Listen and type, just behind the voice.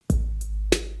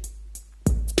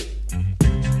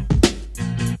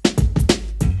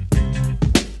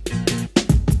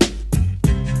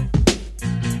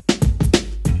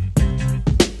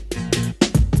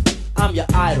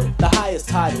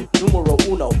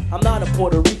I'm not a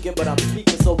Puerto Rican, but I'm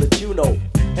speaking so that you know.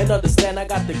 And understand I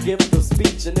got the gift of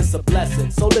speech and it's a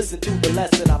blessing. So listen to the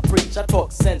lesson I preach. I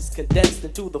talk sense condensed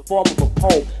into the form of a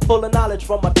poem. Full of knowledge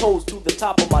from my toes to the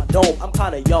top of my dome. I'm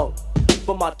kinda young,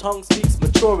 but my tongue speaks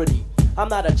maturity. I'm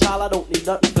not a child, I don't need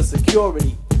nothing for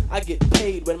security. I get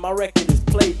paid when my record is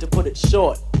played, to put it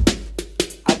short.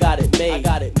 I got it made. I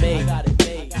got it made. I got it made.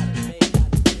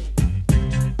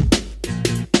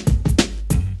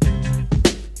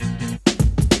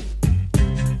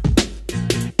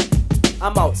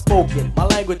 I'm outspoken, my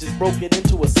language is broken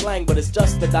into a slang, but it's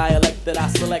just the dialect that I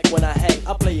select when I hang.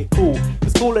 I play it cool,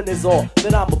 cause coolin' is all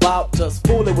that I'm about. Just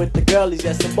fooling with the girlies,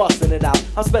 yes, and bustin' it out.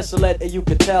 I'm special ed, and you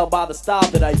can tell by the style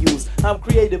that I use. I'm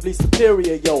creatively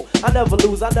superior, yo. I never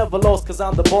lose, I never lost, cause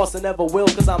I'm the boss and never will,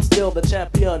 cause I'm still the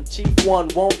champion. Chief one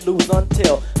won't lose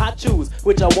until I choose,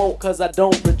 which I won't, cause I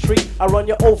don't retreat. I run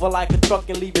you over like a truck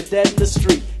and leave you dead in the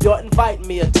street. You're inviting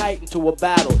me a titan to a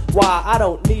battle. Why? I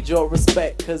don't need your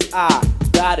respect, cause I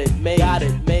got it made. Got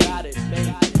it made. Got it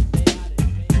made.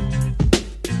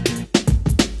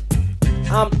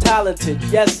 I'm talented,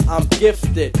 yes, I'm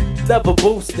gifted. Never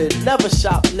boosted, never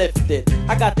shoplifted.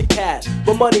 I got the cash,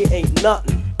 but money ain't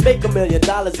nothing. Make $1 million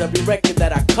every record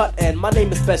that I cut, and my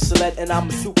name is Special Ed, and I'm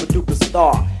a super duper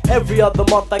star. Every other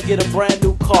month I get a brand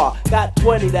new car. Got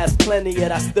 20, that's plenty,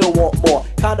 yet I still want more.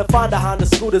 Kinda find a Honda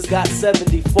Scooter's got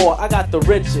 74. I got the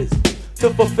riches to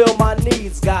fulfill my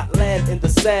needs. Got land in the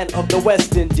sand of the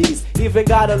West Indies. Even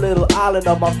got a little island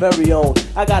of my very own.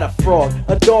 I got a frog,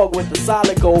 a dog with a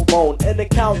solid gold bone. An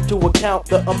accountant to account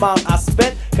the amount I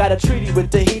spent. Got a treaty with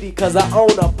Tahiti cause I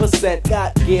own a percent.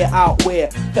 Got gear out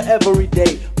where for every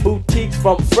day. Boutiques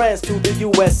from France to the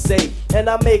USA. And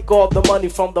I make all the money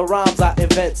from the rhymes I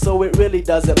invent. So it really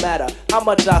doesn't matter how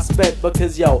much I spent,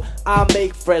 because yo, I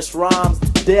make fresh rhymes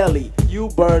daily. You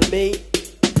burn me?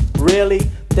 Really?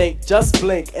 Think, just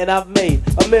blink, and I've made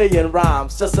 1 million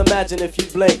rhymes. Just imagine if you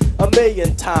blink 1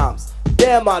 million times.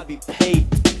 Damn, I'd be paid.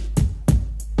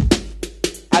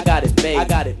 I got it made. I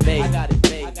got it made. I got it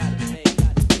made. I got it made.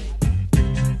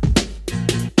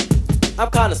 I'm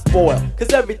kinda spoiled,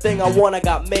 cause everything I want I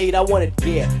got made. I wanted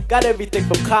gear, got everything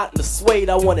from cotton to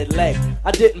suede. I wanted leg, I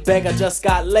didn't beg, I just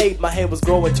got laid. My hair was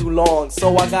growing too long,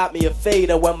 so I got me a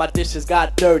fader when my dishes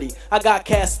got dirty. I got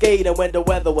Cascade, and when the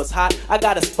weather was hot, I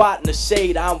got a spot in the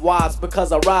shade. I'm wise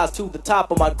because I rise to the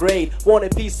top of my grade.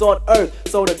 Wanted peace on earth,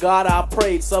 so to God I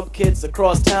prayed. Some kids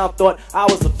across town thought I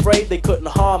was afraid they couldn't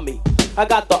harm me. I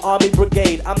got the army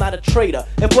brigade, I'm not a traitor.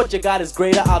 If what you got is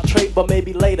greater, I'll trade, but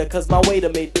maybe later, cause my waiter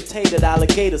made potato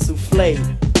alligator souffle.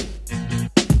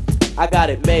 I got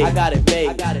it made. I got it made.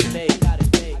 I got it made. I got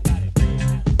it made. I got it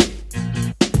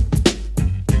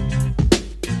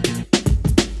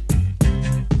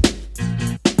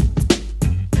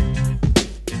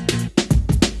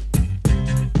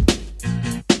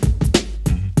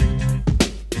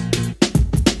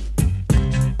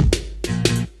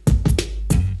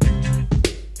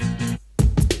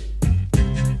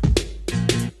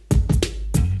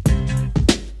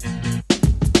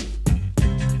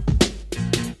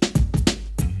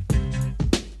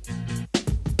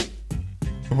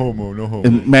homo, no homo.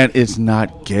 And man, it's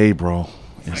not gay, bro.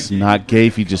 It's not gay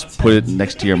if you just put it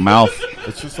next to your mouth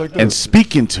It's just like and this.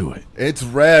 speak into it. It's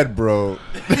rad, bro.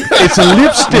 It's a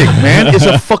lipstick, man. It's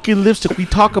a fucking lipstick. We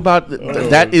talk about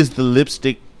that is the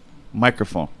lipstick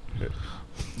microphone.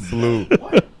 Blue.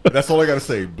 That's all I gotta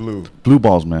say. Blue. Blue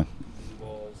balls, man.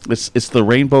 It's the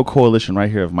Rainbow Coalition right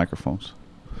here of microphones.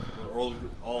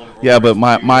 Yeah, but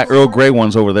my Earl Grey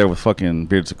one's over there with fucking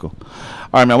Beardsicle.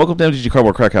 All right, man. Welcome to MTG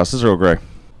Cardboard Crack House. This is Earl Grey.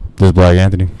 This is Black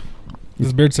Anthony. This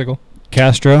is Beardsicle.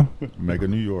 Castro. Mega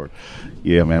New York.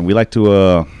 Yeah, man. We like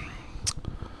to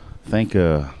thank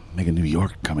Mega New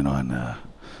York coming on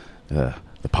the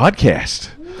podcast.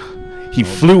 He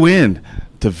flew in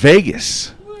to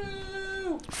Vegas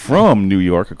from New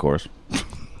York, of course.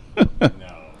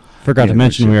 Forgot to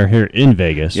mention we are here in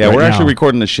Vegas. Yeah, right we're now. actually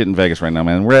recording this shit in Vegas right now,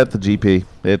 man. We're at the GP.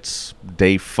 It's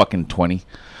day fucking 20.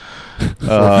 So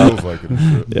it feels like it and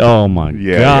shit. Oh my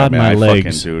God, man, my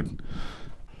legs. Fucking, dude.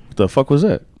 What the fuck was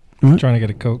that? Trying to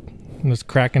get a Coke. There's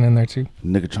cracking in there too.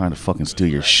 Nigga trying to fucking steal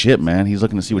your shit, man. He's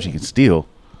looking to see what he can steal.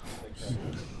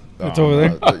 It's over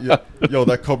there. Yo,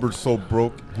 that cupboard's so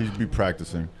broke. He'd be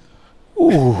practicing.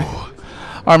 Ooh. All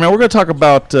right, man. We're gonna talk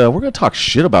about. We're gonna talk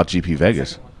shit about GP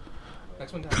Vegas.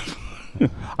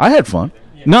 I had fun.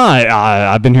 No,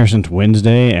 I've been here since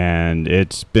Wednesday, and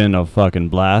it's been a fucking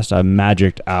blast. I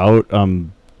magicked out.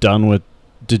 I'm done with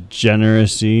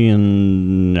degeneracy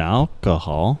and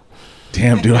alcohol.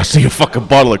 Damn, dude. I see a fucking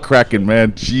bottle of Kraken,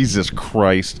 man. Jesus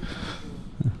Christ.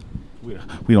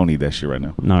 We don't need that shit right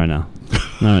now. No, right now.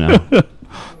 No, no.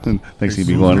 Thanks, Jesus,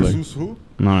 be going. Like, Jesus who?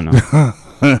 No.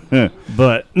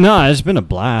 But no, it's been a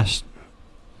blast.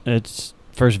 It's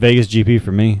first Vegas GP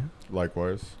for me.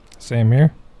 Likewise. Same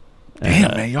here.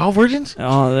 damn, man, y'all virgins?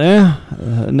 Oh yeah,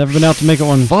 never been out to make it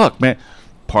one. Fuck, man.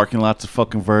 Parking lot's a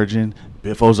fucking virgin.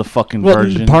 Biffo's a fucking Well,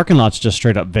 virgin. the parking lot's just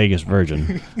straight up Vegas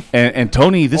virgin. and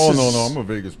Tony, this Oh is no, I'm a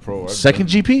Vegas pro. second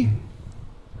GP?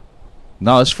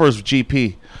 No, this first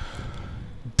GP.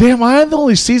 Damn, I am the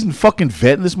only seasoned fucking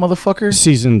vet in this motherfucker?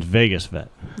 Seasoned Vegas vet,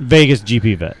 Vegas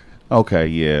GP vet. Okay,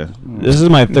 yeah. This is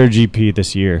my third GP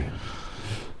this year.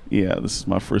 Yeah, this is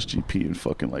my first GP in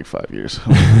fucking like 5 years.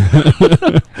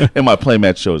 And my play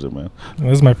match shows it, man.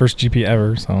 This is my first GP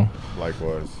ever, so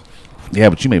Likewise. Yeah,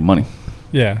 but you made money.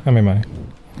 yeah, I made money.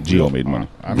 Gio made money.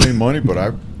 I made money, but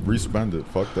I re-spend it.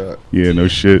 Fuck that. Yeah, no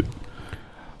shit.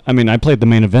 I mean, I played the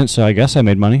main event, so I guess I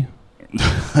made money.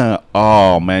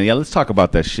 Oh, man. Yeah, let's talk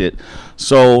about that shit.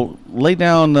 So, lay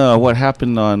down what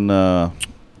happened on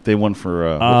day one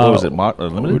for, what was it,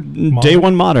 Limited? Day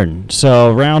one modern.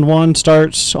 So round one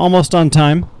starts almost on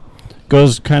time.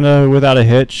 Goes kind of without a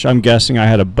hitch. I'm guessing I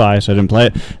had a bye, so I didn't play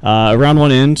it. Round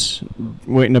one ends.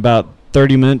 Waiting about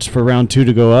 30 minutes for round two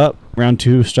to go up. Round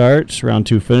two starts. Round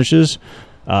two finishes.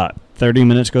 30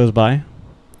 minutes goes by.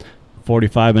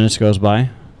 45 minutes goes by.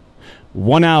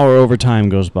 1 hour overtime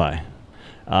goes by.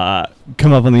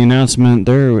 Come up on the announcement,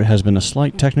 there has been a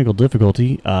slight technical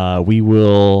difficulty. We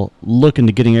will look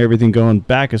into getting everything going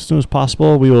back as soon as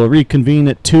possible. We will reconvene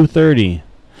at 2:30.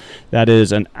 That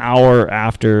is an hour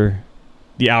after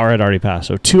the hour had already passed.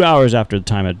 So 2 hours after the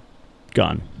time had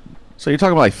gone. So, you're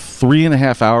talking about like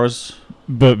 3.5 hours?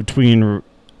 But between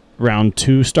round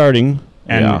two starting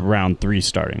and Yeah. round three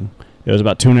starting, it was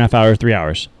about 2.5 hours, 3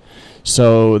 hours.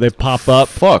 So they pop up.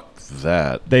 Fuck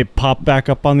that. They popped back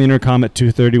up on the intercom at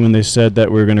 2:30 when they said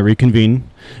that we were going to reconvene.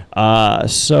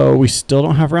 So we still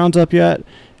don't have rounds up yet,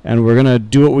 and we're going to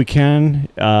do what we can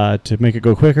to make it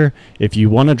go quicker. If you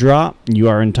want to drop, you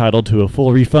are entitled to a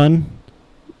full refund.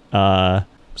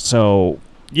 So,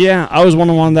 yeah, I was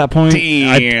 1-on-1 at that point.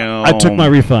 Damn. I took my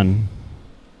refund.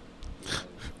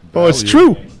 Oh, it's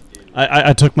Value. true.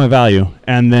 I took my value.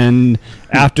 And then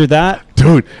after that,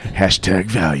 Dude, hashtag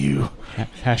value.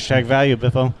 hashtag value,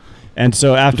 Biffo. And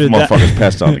so This after that... motherfucker's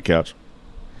passed on the couch.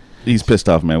 He's pissed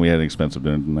off, man. We had an expensive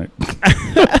dinner tonight.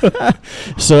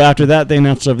 So after that, they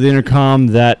announced over the intercom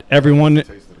that everyone...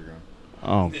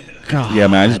 Oh, God. Yeah,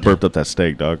 man, I just burped up that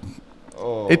steak, dog.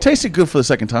 Oh. It tasted good for the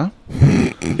second time.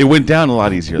 It went down a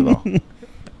lot easier, though.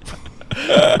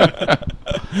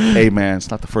 Hey, man,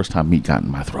 it's not the first time meat got in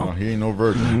my No, throat. he ain't no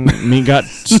virgin. Meat got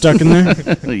stuck in there.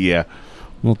 A Yeah.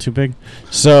 little too big.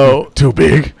 So Too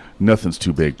big? Nothing's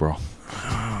too big, bro.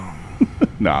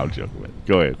 No, I'm joking, man.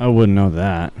 Go ahead. I wouldn't know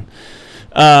that.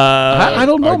 I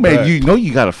don't know, I man. bet. You know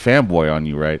you got a fanboy on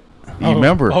you, right? You Oh,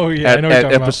 remember? oh, yeah, I At, know what you're at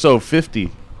talking about. episode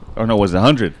 50, or no, was it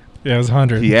 100? Yeah, it was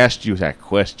 100. He asked you that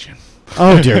question.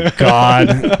 Oh dear God.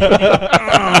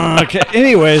 Okay.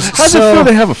 Anyways, How's it feel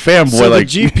to have a fanboy so like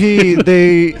the GP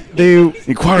they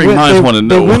Inquiring went- minds they- want to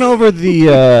They know. went over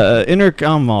the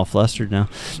intercom. I'm all flustered now.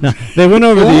 No, they went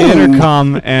over the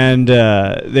intercom and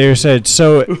they said,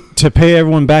 so to pay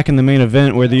everyone back in the main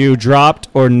event, whether you dropped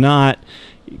or not,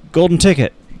 golden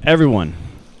ticket, everyone.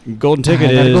 Golden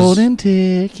ticket is golden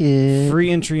ticket. free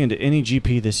entry into any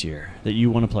GP this year that you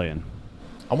want to play in.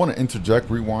 I want to interject,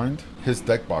 rewind. His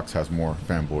deck box has more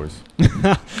fanboys.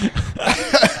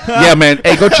 Yeah, man.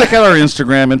 Hey, go check out our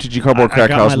Instagram, MTG Cardboard I Crack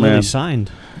got House, my man. Lily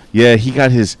signed. Yeah, he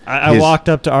got his. I his- walked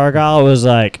up to Argyle, was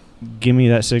like, give me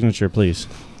that signature, please.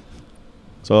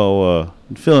 So,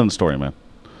 fill in the story, man.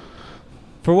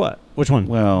 For what? Which one?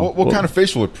 Well, What kind of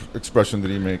facial expression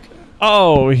did he make?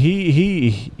 Oh,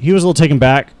 he was a little taken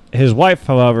back. His wife,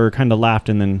 however, kind of laughed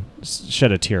and then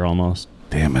shed a tear almost.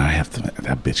 Damn, man, I have to.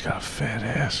 That bitch got a fat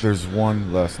ass. There's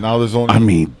one less. Now there's only. I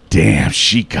mean, damn,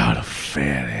 she got a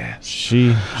fat ass.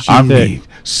 She I thick, mean,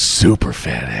 super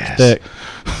fat ass. thick.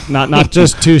 Not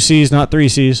just 2 C's, not 3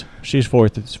 C's. She's 4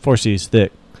 C's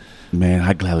thick. Man,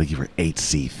 I'd gladly give her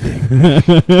 8C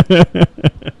thick.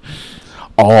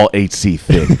 All 8C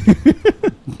thick.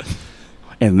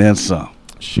 And then some.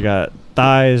 She got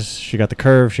thighs. She got the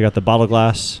curve. She got the bottle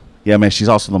glass. Yeah, man, she's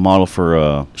also the model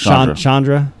for Chandra.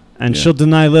 Chandra. And Yeah. she'll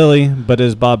deny Lily, but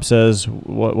as Bob says,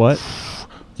 what?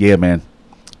 Yeah, man.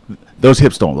 Those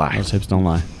hips don't lie. Those hips don't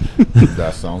lie.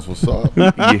 That sounds what's up.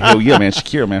 Yeah, hell yeah, man.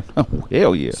 Shakira, man. Oh,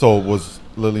 hell yeah. So was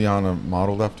Liliana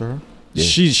modeled after her? Yeah.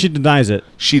 She denies it.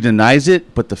 She denies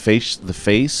it, but the face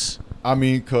I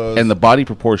mean, because and the body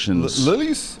proportions.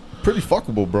 Lily's pretty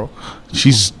fuckable, bro.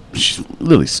 she's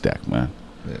Lily stacked, man.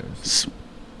 Yeah.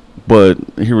 But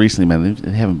here recently, man,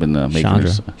 they haven't been making her.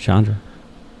 Chandra.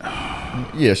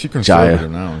 Yeah, she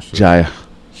conservative now and shit. Jaya.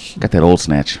 Got that old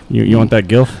snatch. You want that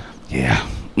gilf? Yeah.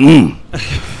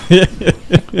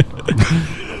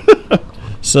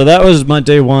 So that was my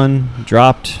day one.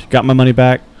 Dropped, got my money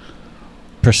back,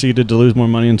 proceeded to lose more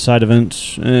money in side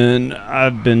events, and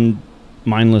I've been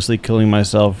mindlessly killing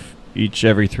myself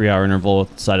every 3-hour interval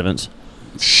with side events.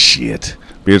 Shit.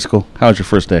 Beard school. How was your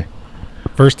first day?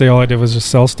 First day, all I did was just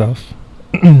sell stuff.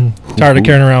 Tired of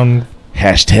carrying around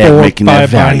Hashtag 4 or making that 5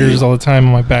 value. binders all the time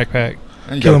in my backpack.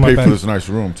 And you Killing gotta my pay for back. this nice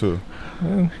room too.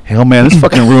 Hell, man, this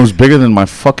fucking room's bigger than my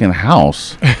fucking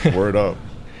house. Word up.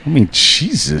 I mean,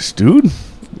 Jesus, dude.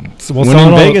 So, When selling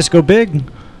in all- Vegas, go big.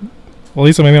 Well, at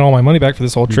least I'm making all my money back for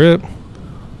this whole trip.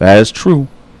 That is true.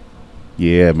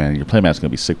 Yeah, man, your playmat's gonna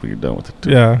be sick when you're done with it.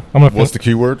 Too. Yeah, I'm gonna. What's the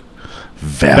key word?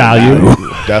 Value.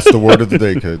 That's the word of the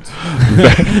day, kids.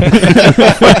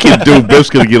 Fucking dude, Biff's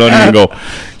gonna get on you and go,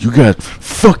 "You got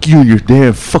fuck you and your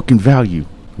damn fucking value."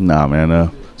 Nah,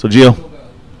 man. So Jill,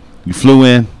 you flew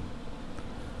in.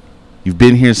 You've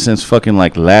been here since fucking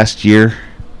like last year.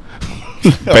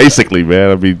 Basically,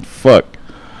 man. I mean, fuck.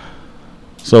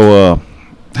 So,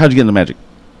 how'd you get into Magic?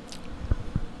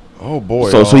 Oh boy.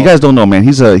 So you guys don't know, man.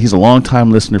 He's a long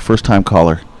time listener, first time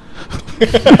caller.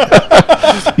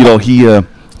 You know,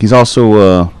 he's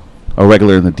also a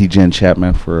regular in the DGen chat,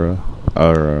 man, for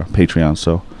our Patreon.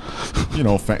 So you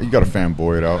know, you got to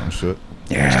fanboy it out and shit.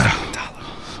 yeah,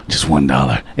 just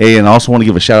 $1. Hey, and I also want to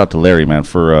give a shout out to Larry, man,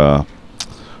 for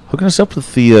hooking us up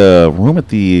with the room at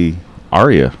the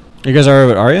Aria. You guys are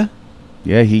at Aria?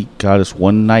 Yeah, he got us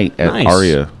one night at Nice.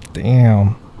 Aria.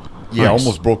 Damn. Yeah, I Nice.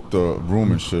 almost broke the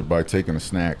room and shit by taking a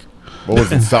snack. What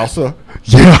was it, salsa?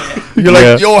 Yeah, You're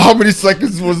like, yo, how many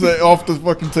seconds was that off the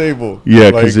fucking table? yeah,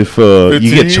 Like, because if you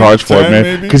get 15, charged for it, 10 man,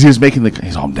 maybe? because he was making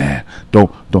he's all, man,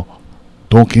 don't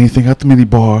get anything at the mini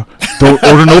bar, don't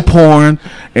order no porn,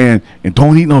 and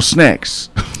don't eat no snacks.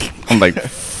 I'm like,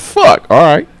 fuck, all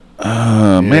right,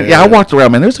 man. Yeah, I walked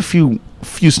around, man. There's a few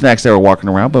snacks that were walking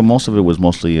around, but most of it was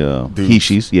mostly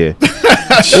Hishis. Yeah,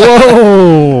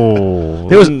 Whoa!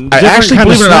 there was. I actually,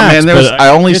 believe it or not, man, I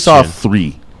only saw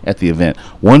 3 at the event.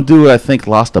 One dude, I think,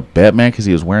 lost a bet, man, because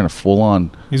he was wearing a full-on.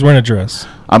 He's wearing a dress.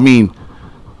 I mean,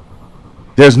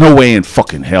 there's no way in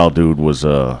fucking hell, dude, was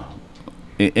in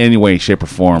any way, shape, or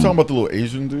form. You talking about the little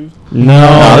Asian dude?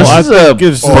 No, this I is a think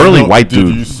it's burly no, white did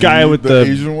dude. you see Guy with the the-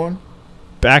 Asian one.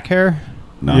 back hair.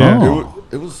 No, Yeah.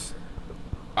 It was.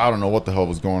 I don't know what the hell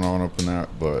was going on up in that,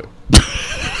 but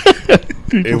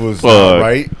it was not Fuck.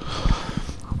 right.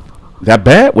 that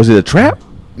bad? Was it a trap?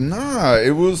 Nah,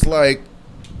 it was like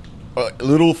a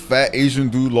little fat Asian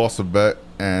dude lost a bet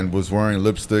and was wearing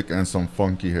lipstick and some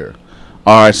funky hair.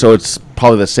 All right, so it's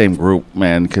probably the same group,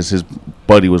 man, because his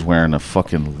buddy was wearing a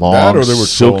fucking long, That or they were trolling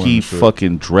silky and shit.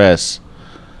 fucking dress.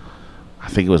 I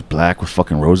think it was black with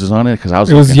fucking roses on it. Because I was,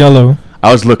 It was looking. yellow.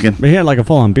 I was looking. But he had like a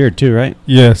full-on beard too, right?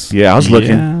 Yes. Yeah, I was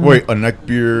looking Yeah. Wait, a neck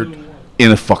beard.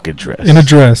 in a fucking dress. In a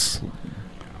dress.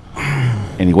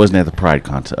 And he wasn't at the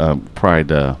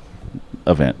Pride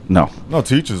event. No. No,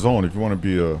 to each his own. If you want to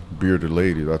be a bearded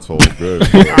lady, that's all good.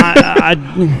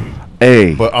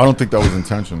 Hey. But I don't think that was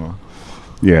intentional.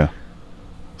 Yeah.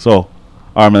 So, all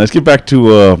right, man. Let's get back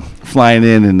to flying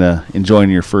in and enjoying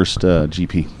your first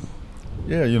GP.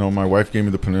 Yeah, you know, my wife gave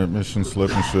me the permission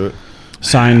slip and shit.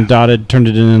 Signed, dotted, turned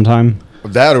it in time.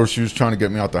 That or she was trying to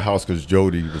get me out the house because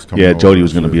Jody was coming. Yeah, over Jody and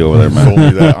was gonna shit. be over there, man. Told me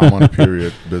that I'm on a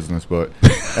period business, but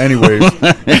anyways,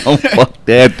 Oh, fuck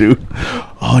that, dude.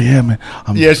 Oh, yeah, man.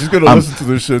 yeah, she's gonna listen to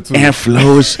this shit too. Aunt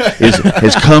Flo is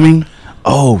coming.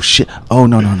 Oh, shit. Oh,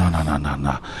 no.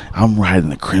 I'm riding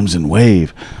the Crimson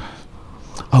Wave.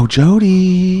 Oh,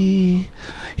 Jody.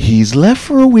 He's left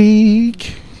for a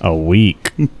week. A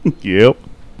week. Yep.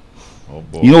 Oh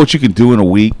boy, You know what you can do in a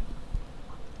week?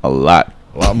 A lot.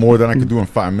 a lot more than I could do in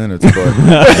 5 minutes.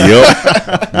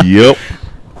 But Yep.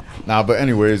 nah, but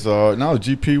anyways, now the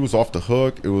GP was off the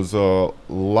hook. It was a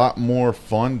lot more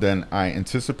fun than I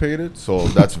anticipated. So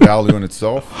that's value in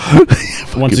itself.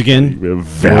 Once again,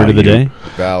 Value. word of the day.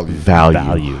 Value.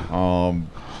 Value.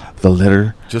 The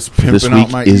letter Just this pimping week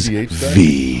out my is EDH stack.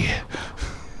 V.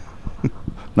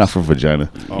 Not for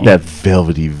vagina. That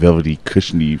velvety,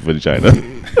 cushiony vagina.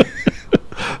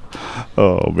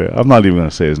 Oh, man. I'm not even going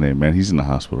to say his name, man. He's in the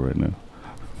hospital right now.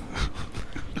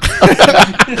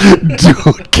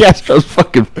 Dude, Castro's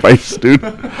fucking face, dude.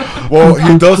 Well,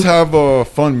 he does have a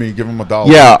fund me. Give him $1.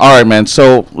 Yeah, all right, man.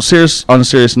 So, on a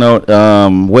serious note,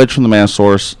 Wedge from the Man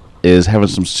Source is having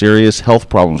some serious health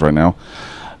problems right now.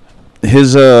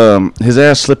 His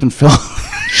ass slipped and fell in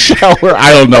the shower.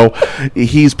 I don't know.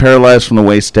 He's paralyzed from the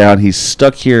waist down. He's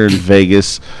stuck here in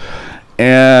Vegas,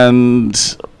 and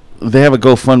they have a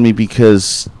GoFundMe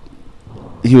because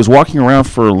he was walking around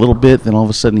for a little bit, then all of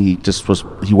a sudden he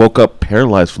woke up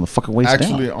paralyzed from the fucking waist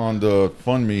Actually, down. on the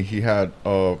FundMe, he had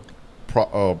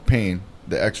pain.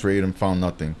 The X-rayed him, found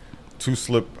nothing. 2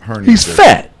 slip hernias. He's there.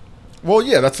 fat. Well,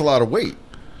 yeah, that's a lot of weight.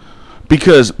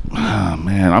 Because,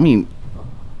 man, I mean,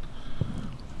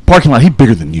 parking lot, he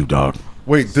bigger than you, dog.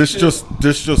 Wait, this just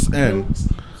in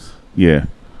Yeah.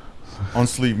 on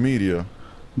Sleeve Media.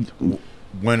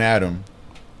 Went at him.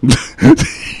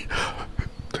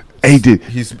 Hey,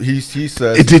 He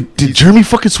says. did Jeremy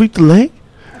fucking sweep the leg?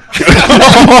 Is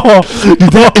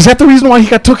that the reason why he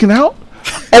got taken out?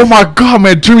 Oh my God,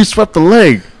 man! Jeremy swept the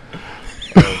leg.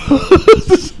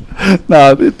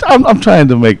 I'm trying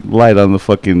to make light on the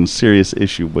fucking serious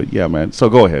issue, but yeah, man. So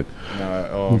go ahead.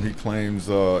 He claims,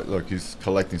 look, he's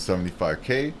collecting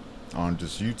 $75K on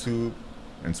just YouTube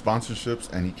and sponsorships,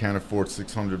 and he can't afford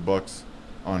 $600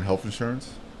 on health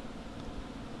insurance.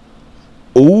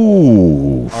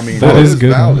 Ooh, I mean, That is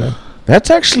good. valid. that's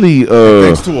actually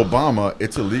Thanks to Obama,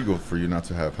 it's illegal for you not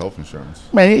to have health insurance.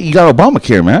 man. You got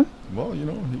Obamacare, man. Well, you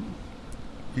know,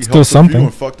 he Still helped a few something.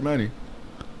 and fucked many.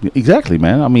 Exactly,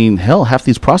 man. I mean, hell, half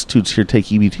these prostitutes here take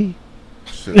EBT.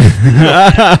 Shit.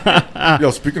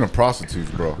 Yo, speaking of prostitutes,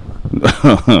 bro.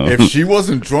 If she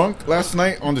wasn't drunk last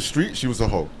night on the street, she was a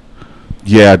hoe.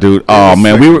 Yeah, dude. Oh was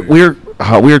man, sexy.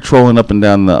 we were trolling up and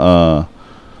down the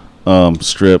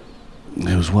strip.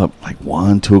 It was what, like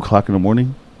 1-2 o'clock in the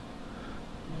morning.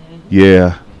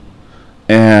 Yeah,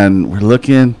 and we're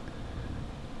looking.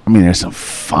 I mean, there's some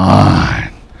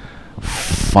fine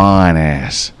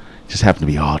ass. Just happen to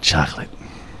be all chocolate.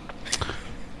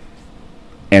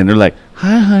 And they're like,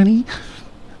 "Hi, honey."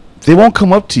 They won't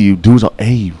come up to you, dudes.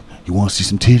 Hey, you want to see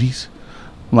some titties?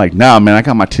 I'm like, "Nah, man. I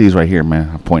got my titties right here, man."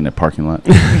 I'm pointing at parking lot.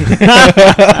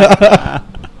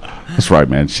 That's right,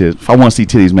 man. Shit. If I want to see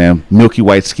titties, man, milky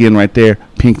white skin right there,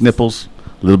 pink nipples,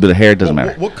 a little bit of hair, doesn't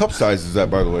matter. What cup size is that,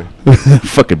 by the way?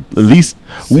 Fucking at least.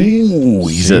 Ooh,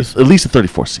 he's at least a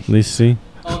 34C. At least see.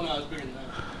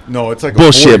 No, it's like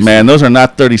Bullshit, a 40. man. Those are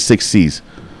not 36Cs.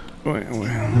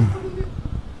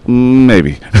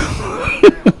 Maybe.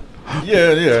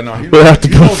 Yeah, no. We'll have to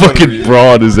he put a knows how to fucking read.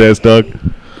 bra on his ass, dog.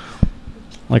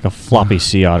 Like a floppy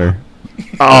sea otter.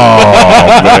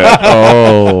 Oh, man.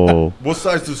 Oh. What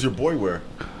size does your boy wear?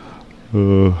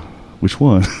 Which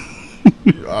one?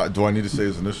 Do I need to say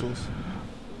his initials?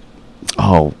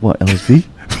 Oh, what, LSV?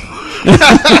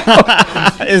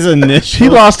 His initial.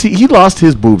 He lost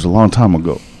his boobs a long time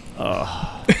ago.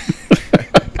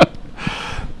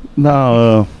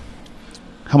 Now,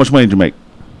 how much money did you make?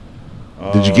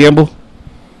 Did you gamble?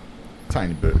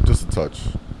 Tiny bit, just a touch.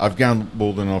 I've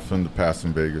gambled enough in the past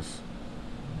in Vegas.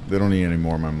 They don't need any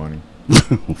more of my money.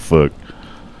 Oh, fuck.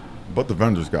 But the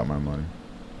vendors got my money.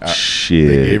 They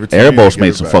Shit. gave it to me, I Airbus give made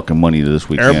it some back. fucking money this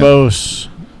weekend. Airbus.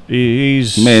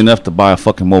 He's He made enough to buy a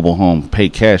fucking mobile home, pay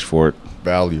cash for it.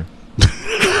 Value.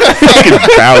 Fucking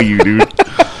value, dude.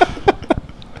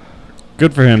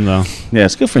 good for him though. Yeah,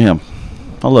 it's good for him.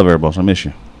 I love Airbus. I miss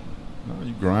you. No,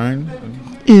 you grind.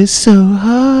 It's so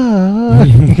hard.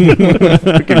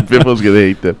 Fucking Bibbo's gonna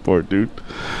hate that part, dude.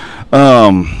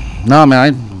 Nah,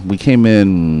 man, we came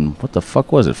in. What the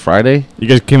fuck was it? Friday? You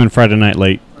guys came in Friday night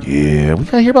late. Yeah, we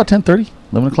got here about 10:30,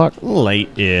 11 o'clock.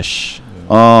 Late-ish.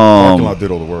 Parking lot did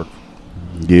all the work.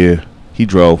 Yeah, he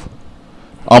drove.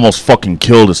 Almost fucking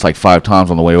killed us like 5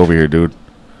 times on the way over here, dude.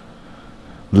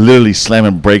 Literally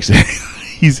slamming brakes.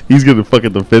 he's gonna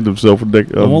fucking defend himself.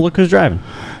 Well, look who's driving.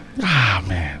 Ah,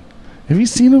 man. Have you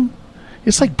seen him?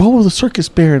 It's like Bobo the Circus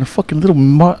Bear in a fucking little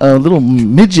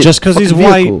midget. Just because he's fucking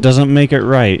vehicle. white doesn't make it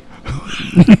right.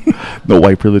 No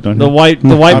white privilege on The him. white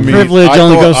I mean, privilege I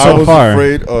only thought goes I so was far.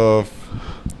 afraid of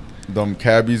them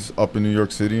cabbies up in New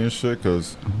York City and shit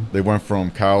because they went from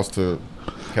cows to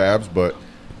cabs. But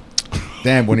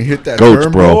damn, when he hit that Goats,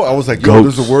 turn, bro. bro, I was like, yo,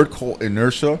 there's Goats. a word called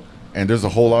inertia, and there's a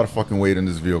whole lot of fucking weight in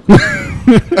this vehicle.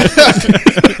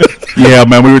 Yeah,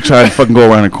 man, we were trying to fucking go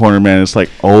around the corner, man. It's like,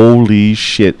 holy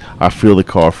shit, I feel the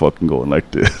car fucking going like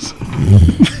this.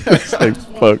 It's like,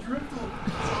 fuck.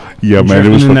 Yeah, man, it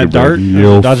was in fucking that Dart, bad.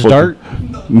 Yo, Dodge fucking- Dart.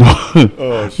 No,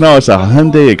 Oh, shit. no, it's a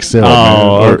Hyundai Excel.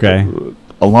 Oh, man. okay.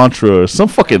 Elantra or some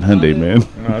fucking Hyundai, man,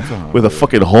 No, that's a with a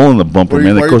fucking hole in the bumper, Why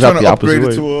man, you that goes out trying the to opposite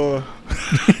upgrade way. it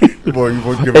to a? Boy, you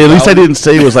wanna give Hey, it at least I value? didn't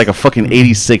say it was like a fucking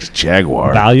 86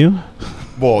 Jaguar. Value?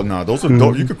 Well, nah, those are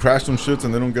dope. You could crash them shits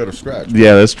and they don't get a scratch.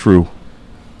 Yeah, that's true.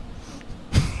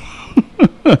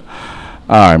 All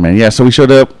right, man. Yeah, so we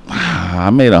showed up. I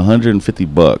made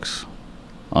 $150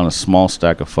 on a small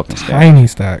stack of fucking stacks. Tiny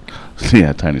stack.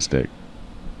 Yeah, tiny stack.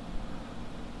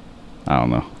 I don't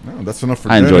know. No, that's enough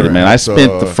for I enjoyed dinner, it, man. and I it's,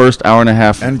 spent the first hour and a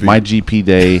half of envy. my GP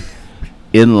day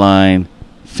in line,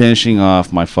 finishing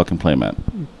off my fucking playmat.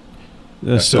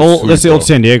 That's That's the old sweet,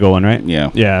 San Diego one, right? Yeah.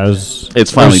 Yeah,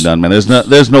 It's finally done, man.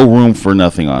 There's no room for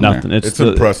nothing on Nothing. there. It's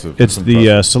impressive. It's It's the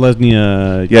impressive.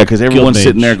 Selesnya. Yeah, because everyone's Guild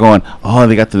sitting there Mage. going, "Oh,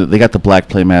 they got the black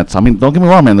playmats." I mean, don't get me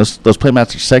wrong, man. Those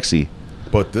playmats are sexy.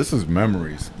 But this is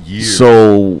memories. Years.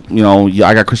 So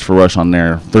I got Christopher Rush on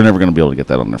there. They're never gonna be able to get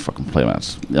that on their fucking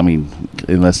playmats. I mean,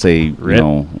 unless they,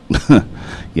 Rip.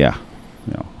 yeah.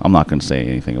 I'm not gonna say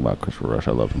anything about Christopher Rush.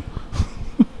 I love him.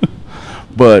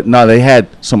 But no, they had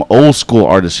some old school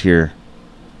artists here.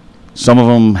 Some of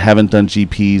them haven't done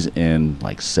GPs in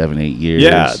like 7-8 years.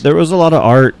 Yeah, there was a lot of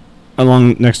art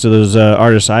along next to those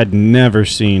artists I'd never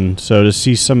seen. So to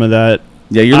see some of that,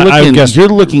 Yeah, you're I looking. would guess You're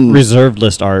looking. reserved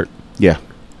list art. Yeah.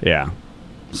 Yeah.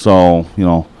 So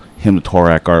him, the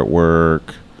Torak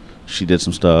artwork. She did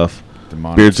some stuff.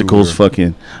 Demonic Beardsicle's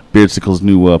Tutor. Beardsicle's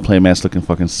new playmat's looking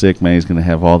fucking sick, man. He's gonna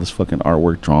have all this fucking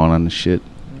artwork drawn on the shit.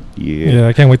 Yeah,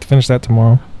 I can't wait to finish that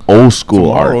tomorrow. Old school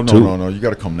Tomorrow? art No, too. no. You got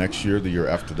to come next year, the year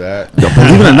after that. Yo,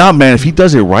 believe it or not, man, if he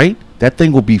does it right, that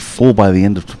thing will be full by the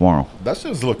end of tomorrow. That's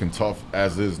just looking tough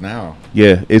as is now.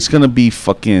 Yeah, it's gonna be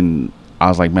fucking. I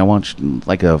was like, man, why don't you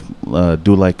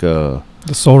do like a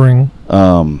The Soul Ring.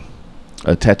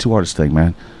 a tattoo artist thing,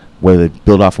 man, where they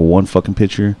build off of one fucking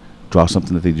picture, draw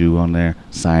something that they do on there,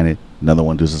 sign it, another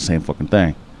one does the same fucking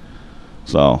thing.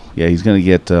 So yeah, he's gonna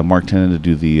get Mark Tennant to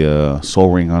do the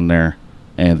Soul Ring on there,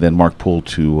 and then Mark Poole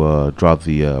to draw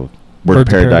the Bird of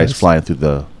Paradise flying through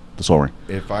the Soul Ring.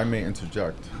 If I may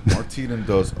interject, Mark Teaton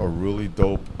does a really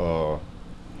dope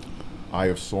Eye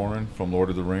of Sauron from Lord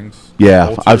of the Rings. Yeah,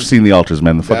 Altars. I've seen the altars,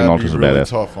 man. The fucking That'd altars be are really badass.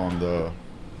 tough on the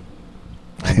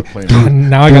plane. And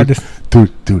now I got this.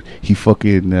 Dude, he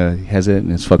fucking has it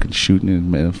and it's fucking shooting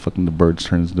and man, fucking the birds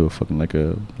turns into a fucking like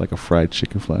a fried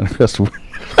chicken flying across the world.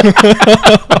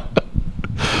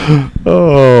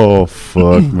 Oh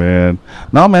fuck, man.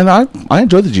 No, man, I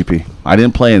enjoyed the GP. I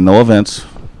didn't play in no events.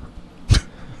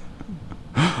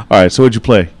 All right, so what'd you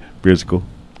play, Beardsicle?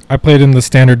 I played in the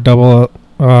standard double.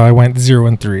 I went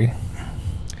 0-3.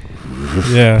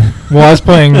 Yeah. Well, I was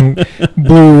playing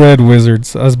blue-red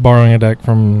wizards. I was borrowing a deck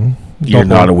from. You're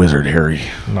double. not a wizard, Harry.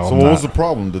 No, So I'm what not. was the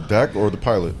problem? The deck or the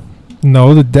pilot?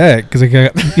 No, the deck, because I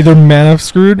got either mana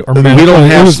screwed or mana. We don't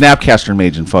it have was- Snapcaster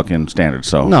Mage in fucking standard,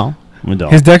 so No, we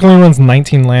don't. His deck only runs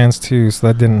 19 lands too, so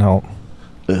that didn't help.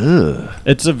 Ugh.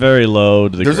 It's a very low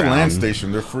to the There's ground. a land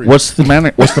station. They're free. What's the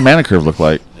mana curve look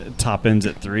like? Top ends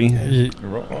at 3.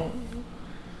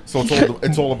 So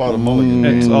it's all about a mulligan.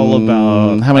 It's all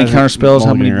about How many counter spells,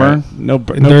 how many mulliganing, burn?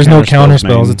 right? No, There's no counter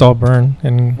spells. man. It's all burn.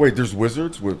 And Wait, there's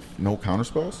wizards with no counter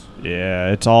spells?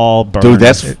 Yeah, it's all burn. Dude,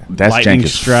 that's lightning jank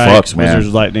as strikes, fuck, man.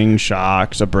 wizards, lightning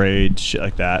shocks, abrade, shit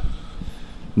like that.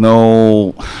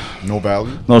 No No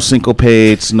value?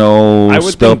 syncopates, no I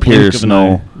would spell think Blink pierce, of an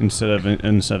no. Eye instead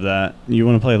of that. You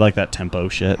want to play like that tempo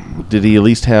shit? Did he at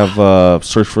least have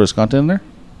Search for Escanta in there?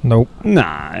 nope.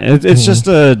 Nah, it's just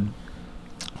a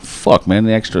Fuck, man,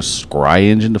 the extra scry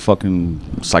engine to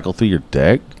fucking cycle through your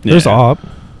deck. There's yeah. op.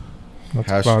 That's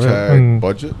about it. Hashtag And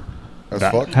budget? As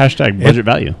fuck? hashtag budget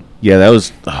value. Yeah, that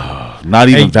was not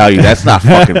even Hey. value. That's not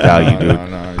fucking value, dude.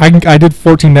 No. I did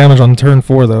 14 damage on turn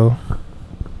 4 though.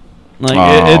 Like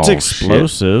Oh, it's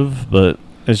explosive, but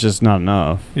it's just not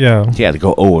enough. Yeah. He had to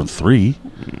go 0-3.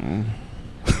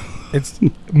 It's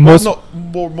Most,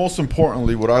 most. most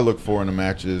importantly, what I look for in a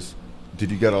match is,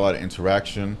 did you get a lot of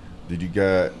interaction? Did you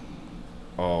get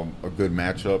a good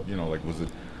matchup? You know, like was it?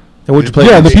 And what'd you play?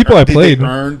 Yeah, the did people I did played- They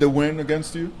earn the win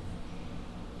against you.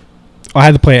 I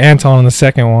had to play Anton in the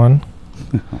second one.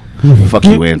 Fuck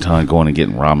you, Anton, going and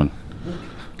getting ramen.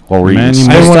 While we're Man, eating you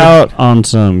I steak. missed wanna- out on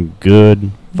some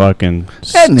good fucking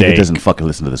That nigga steak. doesn't fucking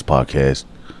listen to this podcast.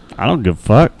 I don't give a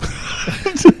fuck.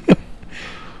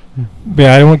 But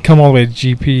yeah, I don't come all the way to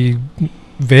GP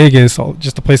Vegas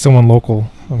just to play someone local.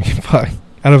 I mean, fuck.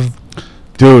 Out of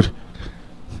Dude,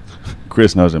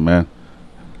 Chris knows it, man.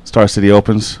 Star City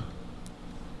opens,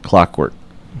 clockwork.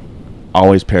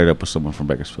 Always paired up with someone from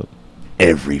Bakersfield.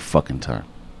 Every fucking time.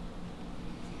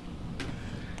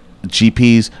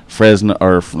 GPs, Fresno,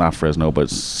 or not Fresno, but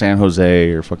San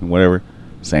Jose or fucking whatever.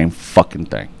 Same fucking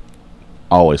thing.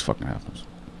 Always fucking happens.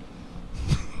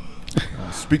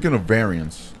 Speaking of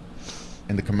variance,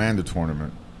 in the Commander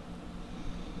tournament,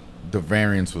 the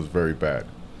variance was very bad.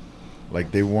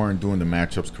 Like they weren't doing the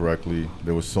matchups correctly.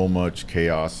 There was so much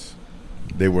chaos.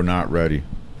 They were not ready.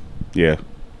 Yeah.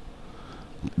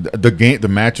 The game, the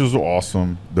matches were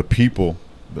awesome. The people,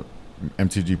 the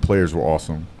MTG players were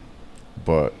awesome,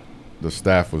 but the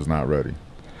staff was not ready.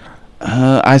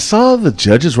 I saw the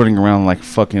judges running around like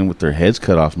fucking with their heads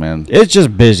cut off, man. It's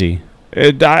just busy.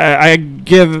 I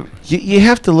give. You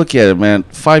have to look at it, man.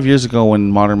 5 years ago when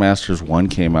Modern Masters 1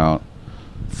 came out,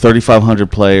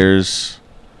 3,500 players,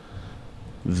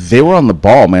 they were on the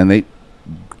ball, man.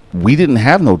 We didn't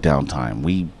have no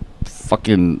downtime.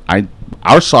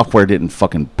 Our software didn't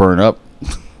fucking burn up.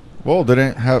 Well, they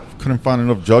couldn't find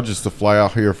enough judges to fly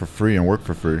out here for free and work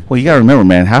for free. Well, you gotta remember,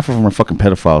 man, half of them are fucking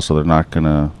pedophiles, so they're not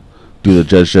gonna do the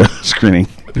judge screening.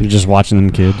 You're just watching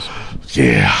them kids.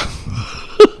 Yeah.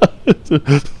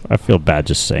 I feel bad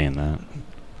just saying that.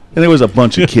 And there was a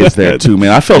bunch of kids there too, man.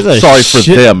 I felt There's a sorry for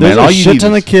shit- them, man. There's a shit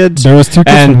ton of kids. There was 2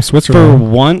 kids And from for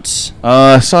Switzerland. once,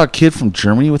 I saw a kid from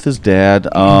Germany with his dad.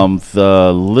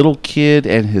 The little kid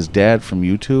and his dad from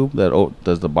YouTube that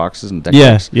does the boxes and deck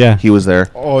decks. yeah. He was there.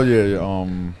 Oh yeah,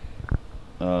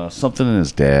 Something in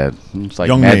his dad. It's like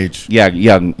Young Mage. Yeah,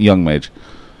 young Mage.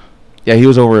 Yeah, he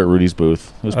was over at Rudy's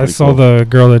booth. It was I pretty saw cool. the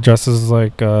girl that dresses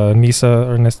like Nisa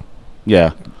or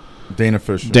Yeah. Dana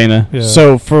Fisher. Dana. Yeah.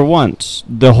 So for once,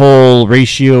 the whole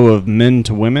ratio of men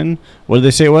to women, what did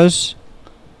they say it was?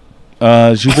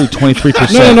 It's usually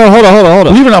 23%. No, hold on.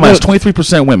 Believe it or not, man, No, it's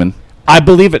 23% women. I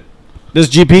believe it. This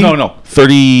GP? No.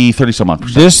 30 some odd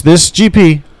percent. This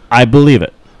GP, I believe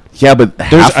it. Yeah, but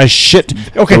There's half, a shit.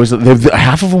 Okay.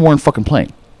 half of them weren't fucking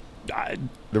playing.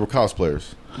 They were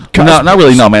cosplayers. No, not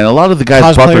really. No, man. A lot of the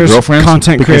guys brought their Cosplayers, girlfriends.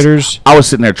 content because creators. I was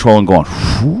sitting there trolling, going,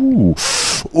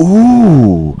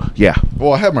 ooh, yeah.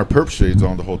 Well, I had my perp shades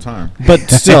on the whole time. But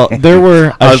still, there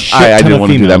were a shit I ton didn't of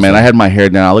want to do that, females man. there. I had my hair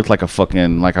down. I looked like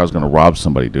like I was going to rob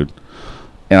somebody, dude.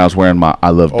 And I was wearing my I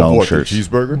Love Oh, Donald what, the shirts.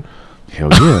 cheeseburger? Hell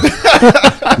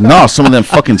yeah. No, some of them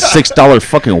fucking $6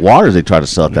 fucking waters they try to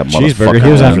sell at that motherfucker. Cheeseburger.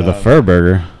 He was man. after the fur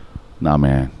burger. Nah,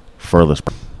 man. Furless.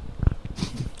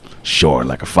 Short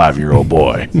like a 5-year-old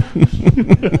boy.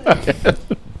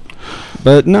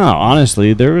 But no,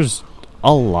 honestly, there was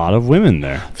a lot of women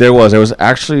there. There was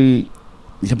actually,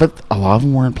 yeah, but a lot of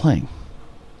them weren't playing.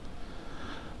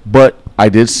 But I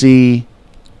did see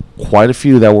quite a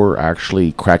few that were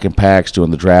actually cracking packs,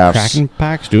 doing the drafts. Cracking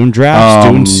packs, doing drafts,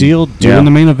 doing sealed, doing yeah. the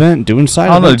main event, doing side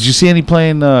I don't know. events. Did you see any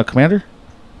playing Commander?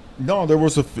 No, there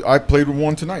was I played with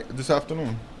one tonight, this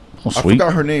afternoon. Oh, I sweet.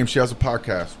 forgot her name. She has a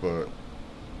podcast, but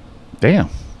Damn.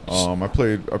 I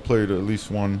played at least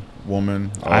one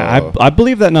woman. I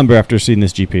believe that number after seeing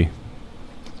this GP.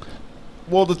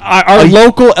 Well, Our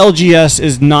local LGS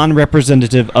is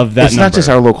non-representative of that It's number. not just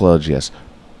our local LGS.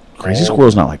 Crazy Oh.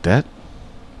 Squirrel's not like that.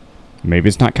 Maybe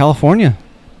it's not California.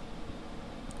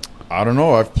 I don't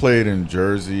know. I've played in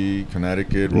Jersey,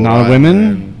 Connecticut. Rhode Not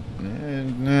women?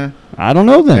 Island, nah. I don't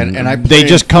know then. And I they play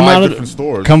just in come 5 out different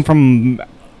stores. come from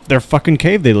their fucking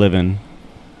cave they live in.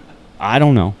 I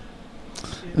don't know.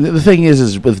 The thing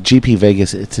is with GP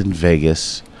Vegas, it's in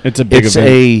Vegas. It's a big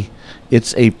event.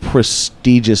 It's a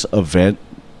prestigious event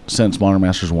since Modern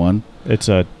Masters 1.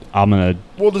 I'm gonna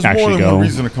Well, there's actually more than go. one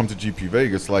reason to come to GP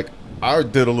Vegas. Like, I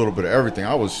did a little bit of everything.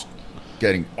 I was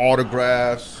getting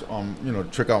autographs,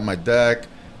 check out my deck.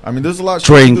 I mean, there's a lot of shit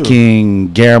to do.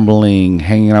 Drinking, gambling,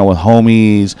 hanging out with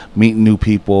homies, meeting new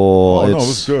people. Oh, no, it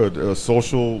was good.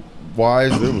 Social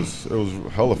wise, it was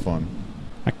hella fun.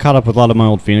 I caught up with a lot of my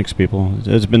old Phoenix people.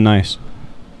 It's been nice.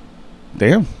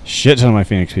 Damn, Shit ton of my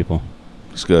Phoenix people.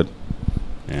 it's good.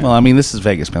 Yeah. Well, I mean, this is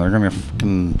Vegas, man. They're gonna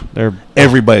fucking They're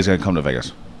everybody's gonna come to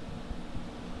Vegas.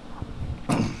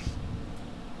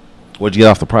 What'd you get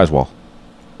off the prize wall?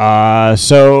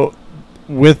 so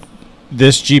with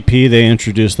this GP they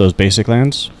introduced those basic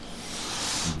lands.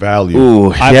 Value. Ooh,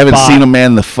 you I haven't bought- seen them,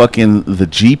 man. The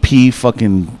GP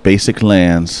fucking basic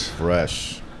lands,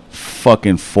 Fresh.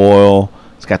 fucking foil.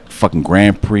 It's got fucking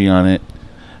Grand Prix on it,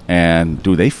 and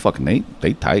dude, they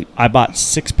tight. I bought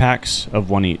 6 packs of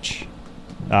one each.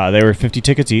 They were 50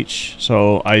 tickets each,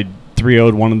 so I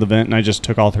 3-0'd one of the event, and I just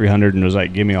took all 300 and was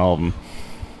like, give me all of them.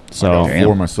 I So, got Damn.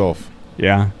 4 myself.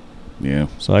 yeah. Yeah.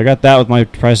 So I got that with my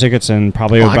prize tickets and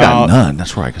probably Oh, I got about none.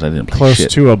 That's right, because I didn't play close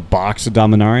shit. to a box of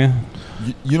Dominaria.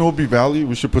 You know what would be value?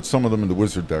 We should put some of them in the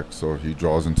wizard deck so he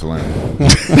draws into land.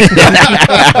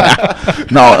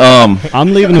 No,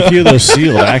 I'm leaving a few of those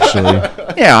sealed, actually.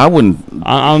 yeah, I wouldn't.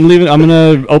 I'm leaving. I'm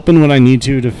gonna open what I need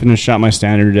to finish out my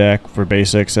standard deck for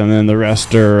basics, and then the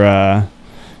rest are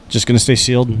just gonna stay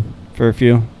sealed for a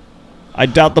few. I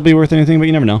doubt they'll be worth anything, but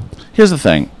you never know. Here's the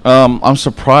thing. I'm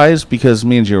surprised because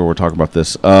me and Jiro were talking about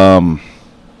this.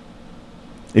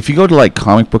 If you go to like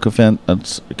comic book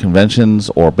conventions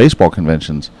or baseball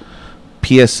conventions,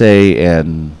 PSA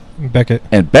and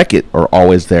Beckett are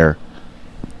always there,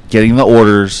 getting the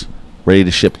orders, ready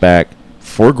to ship back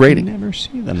for I grading. never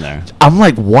see them there. I'm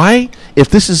like, why? If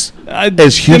this is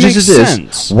as huge as it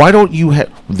is, why don't you have?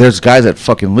 There's guys that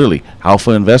fucking literally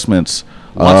Alpha Investments,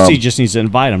 WotC just needs to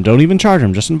invite them. Don't even charge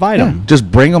them. Just invite them.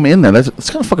 Just bring them in there. It's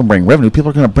going to fucking bring revenue. People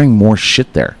are going to bring more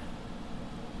shit there.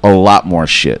 A lot more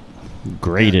shit.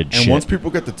 Graded And shit. once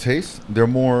people get the taste, they're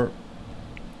more,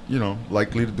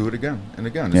 likely to do it again and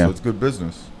again. Yeah. So it's good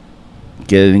business.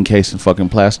 Get it encased in fucking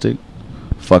plastic.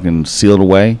 Fucking sealed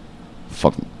away.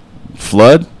 Fucking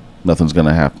flood. Nothing's going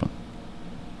to happen.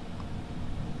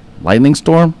 Lightning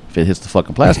storm. If it hits the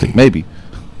fucking plastic, maybe.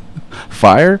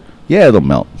 Fire. Yeah, it'll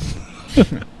melt.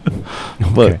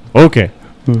 But Okay.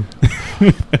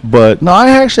 But no, I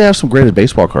actually have some graded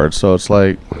baseball cards, so it's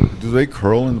like, Do they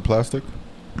curl in the plastic?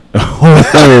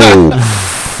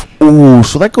 ooh,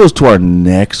 so that goes to our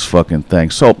next fucking thing.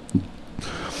 So,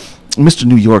 Mr.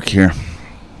 New York here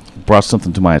brought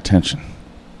something to my attention.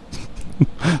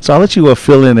 So I'll let you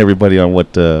fill in everybody on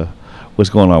what's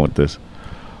going on with this.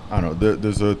 I don't know.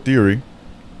 There's a theory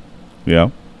Yeah.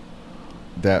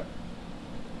 that,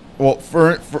 well,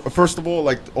 first of all,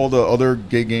 like all the other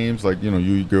gay games, like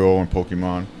Yu-Gi-Oh and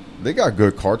Pokemon, they got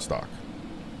good card stock.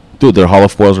 Dude, their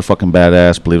holofoils are fucking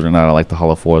badass. Believe it or not, I like the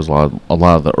holofoils. A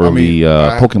lot of the early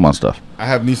Pokemon stuff. I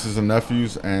have nieces and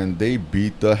nephews, and they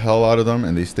beat the hell out of them,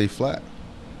 and they stay flat.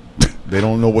 They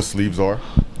don't know what sleeves are,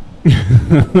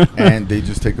 and they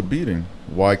just take a beating.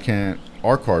 Why can't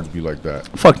our cards be like that?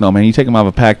 Fuck no, man. You take them out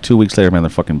of a pack, 2 weeks later, man, they're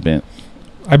fucking bent.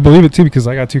 I believe it too because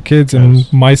I got 2 kids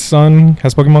and my son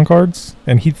has Pokemon cards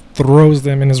and he throws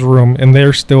them in his room and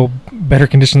they're still better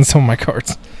condition than some of my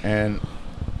cards. And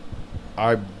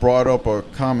I brought up a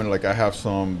comment like I have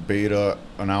some beta,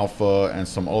 an alpha, and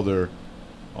some other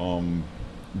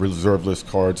reserve list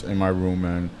cards in my room,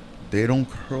 and they don't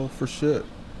curl for shit.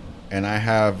 And I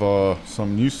have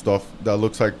some new stuff that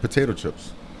looks like potato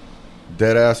chips,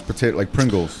 dead ass potato, like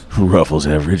Pringles. Ruffles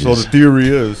have ridges. So the theory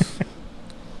is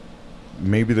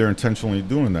maybe they're intentionally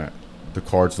doing that. The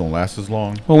cards don't last as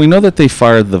long. Well, we know that they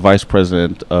fired the vice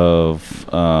president of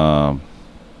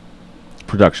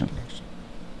production.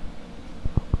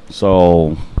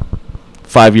 So,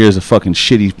 5 years of fucking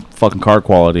shitty fucking card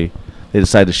quality. They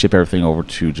decided to ship everything over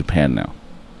to Japan now.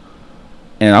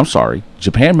 And I'm sorry,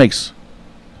 Japan makes...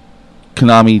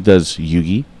 Konami does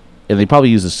Yugi, and they probably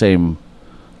use the same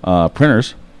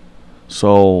printers.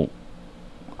 So,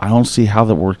 I don't see how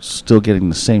that we're still getting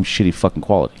the same shitty fucking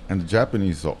quality. And the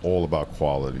Japanese are all about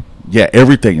quality. Yeah,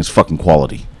 everything is fucking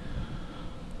quality.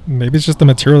 Maybe it's just the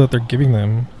material that they're giving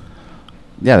them.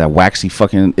 Yeah, that waxy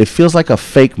fucking... It feels like a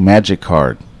fake Magic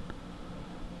card.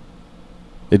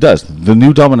 It does. The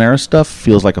new Dominaria stuff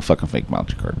feels like a fucking fake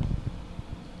Magic card.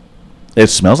 It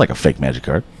smells like a fake Magic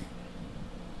card.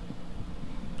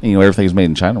 And, everything's made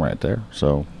in China right there,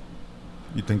 so...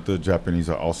 You think the Japanese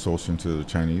are outsourcing to the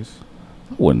Chinese?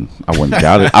 I wouldn't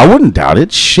doubt it. I wouldn't doubt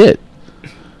it. Shit.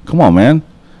 Come on, man.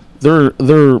 They're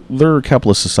a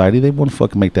capitalist society. They want to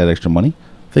fucking make that extra money.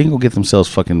 They can go get themselves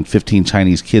fucking 15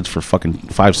 Chinese kids for fucking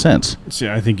 5 cents. See,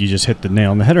 I think you just hit the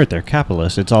nail on the head right there.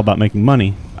 Capitalist. It's all about making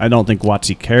money. I don't think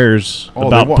WotC cares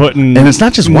about putting. And it's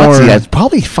not just more. WotC. It's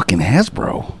probably fucking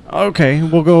Hasbro. Okay,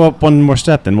 we'll go up one more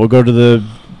step then. We'll go to the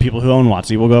people who own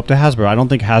WotC. We'll go up to Hasbro. I don't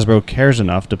think Hasbro cares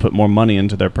enough to put more money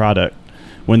into their product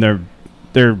when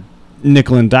they're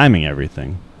nickel and diming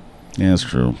everything. Yeah, that's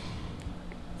true.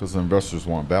 Because the investors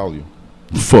want value.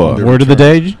 Fuck. Word of the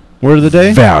day. Word of the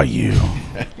day. Value.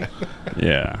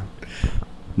 Yeah.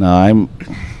 No,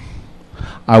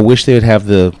 I wish they would have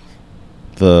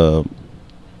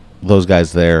those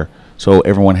guys there, so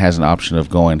everyone has an option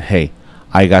of going, hey,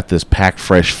 I got this pack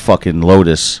fresh fucking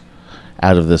Lotus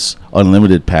out of this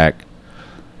unlimited pack.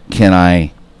 Can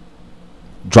I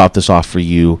drop this off for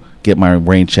you? Get my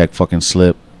rain check fucking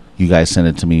slip. You guys send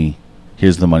it to me.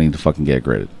 Here's the money to fucking get it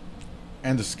graded.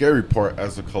 And the scary part,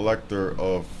 as a collector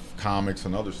of comics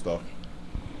and other stuff,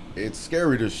 it's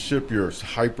scary to ship your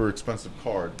hyper expensive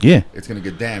card. Yeah. It's going to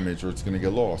get damaged or it's going to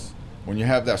get lost. When you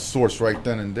have that source right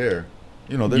then and there,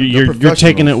 they're You're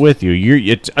taking it with you.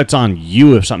 It's on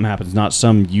you if something happens, not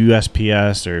some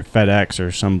USPS or FedEx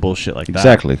or some bullshit like that.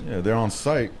 Exactly. Yeah, they're on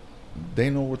site. They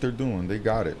know what they're doing. They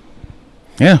got it.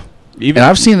 Yeah. And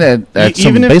I've seen that at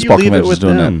some even if baseball you leave it conventions with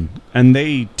doing them, and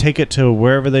they take it to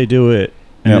wherever they do it,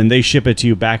 and then they ship it to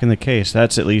you back in the case.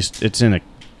 That's at least it's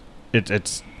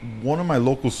one of my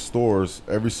local stores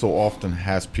every so often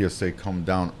has PSA come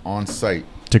down on site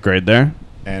to grade there,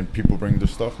 and people bring their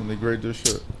stuff and they grade their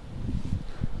shit.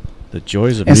 The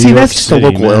joys of and New see, York that's just City,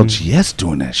 the local man. LGS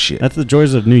doing that shit. That's the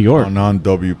joys of New York. A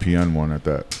non-WPN one at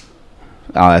that.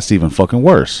 Oh, that's even fucking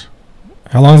worse.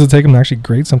 How long does it take them to actually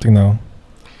grade something, though?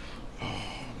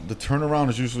 The turnaround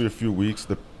is usually a few weeks,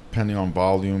 depending on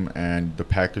volume and the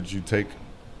package you take.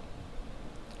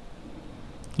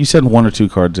 You send 1 or 2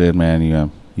 cards in,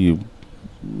 man. You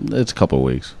It's a couple of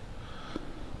weeks.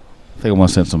 I think I want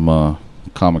to send some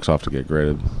comics off to get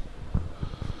graded.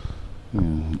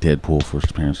 Deadpool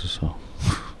first appearances, so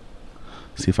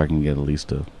see if I can get at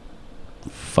least a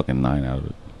fucking 9 out of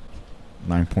it.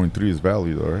 9.3 is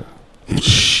value, though, right?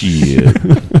 Shit.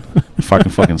 If I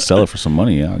can fucking sell it for some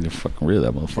money, yeah, I'll get fucking rid of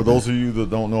that motherfucker. For those of you that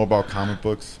don't know about comic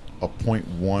books, a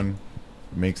 0.1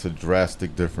 makes a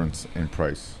drastic difference in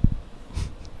price.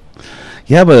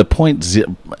 Yeah, but a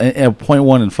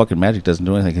 0.1 in fucking Magic doesn't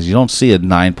do anything because you don't see a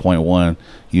 9.1.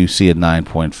 You see a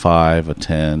 9.5, a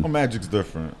 10. Well, Magic's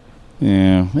different.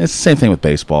 Yeah, it's the same thing with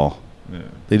baseball. Yeah.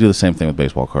 They do the same thing with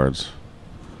baseball cards.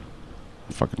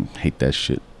 I fucking hate that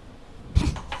shit.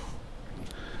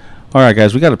 All right,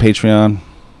 guys, we got a Patreon.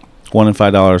 $1 and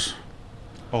 $5.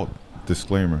 Oh,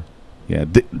 disclaimer. Yeah, I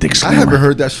disclaimer. haven't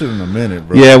heard that shit in a minute,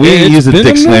 bro. Yeah, we It's use a been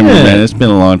a disclaimer, minute. man. It's been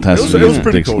a long time It since was, we it was used a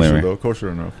pretty kosher, disclaimer. though. Kosher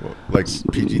enough. Like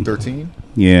PG-13?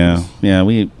 Yeah,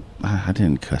 I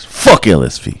didn't cuss. Fuck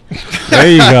LSV. There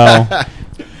you go.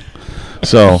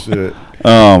 So, Shit.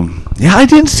 yeah, I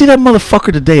didn't see that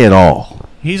motherfucker today at all.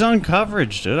 He's on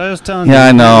coverage, dude. I was telling you. Yeah,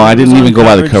 I know. I He was didn't on even go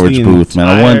by the coverage the booth, man.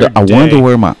 I wanted entire to day.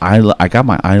 wear my I got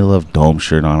my I Love Dome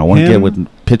shirt on. I want to get Him with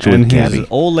picture and with his Gabby.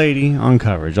 old lady on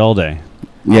coverage all day.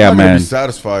 Yeah, I'm not gonna man. be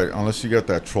satisfied unless you get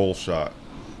that troll shot.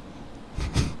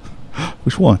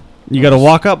 Which one? You got to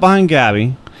walk up behind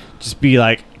Gabby, just be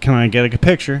like, "Can I get a good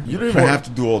picture?" You don't even have to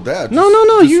do all that. No, Just- no,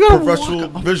 no, just you gotta professional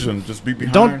walk vision. Just be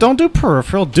behind. Don't do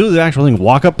peripheral. Do the actual thing.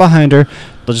 Walk up behind her.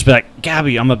 They'll just be like,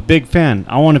 "Gabby, I'm a big fan.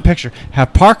 I want a picture."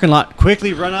 Have parking lot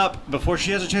quickly run up before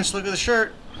she has a chance to look at the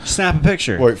shirt. Snap a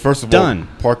picture. Wait, first of Done.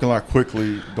 all, parking lot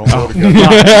quickly. Don't go together.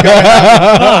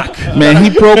 Man, he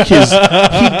broke his. He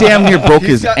damn near broke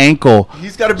his got- ankle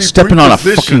He's got to be stepping on a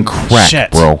pre-positioned. fucking crack,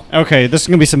 Shit. bro. Okay, this is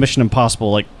gonna be some Mission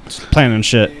Impossible, like planning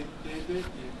shit.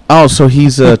 Oh, so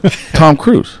he's Tom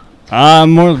Cruise.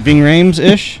 More Ving Rhames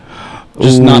ish,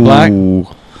 just not black. Ooh.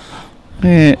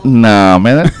 Nah,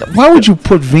 man. Why would you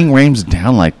put Ving Rhames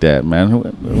down like that, man?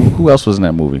 Who else was in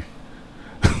that movie?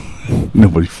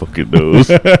 Nobody fucking knows.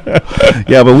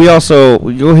 Yeah, but we go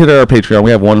hit our Patreon.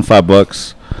 We have $1 and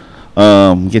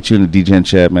 $5. Get you in the DGen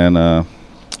chat, man. You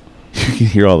can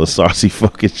hear all the saucy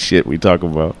fucking shit we talk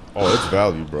about. Oh, it's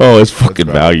value, bro. Oh, it's fucking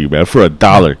value, man. For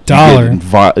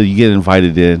 $1, you get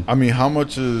invited in. I mean, how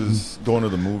much is going to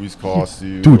the movies cost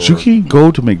you? Dude, you or- can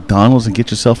go to McDonald's and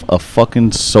get yourself a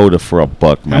fucking soda for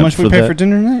 $1, man. How much we pay for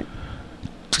dinner tonight?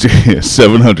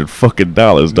 $700 fucking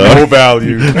dollars, dog. No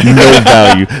value. No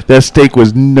value. That steak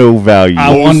was no value.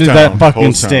 I wanted town, that fucking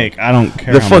Post town. steak. I don't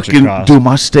care The how much it fucking costs. dude,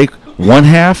 my steak, one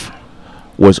half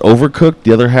was overcooked,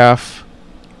 the other half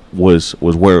was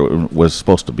where it was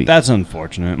supposed to be. That's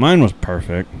unfortunate. Mine was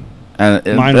perfect. And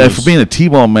mine and was- for being a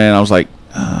T-bone man, I was like,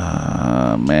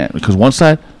 man, because one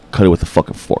side cut it with a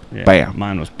fucking fork, Yeah, bam.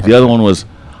 Mine was perfect. The other one was,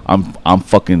 I'm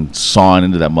fucking sawing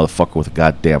into that motherfucker with a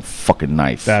goddamn fucking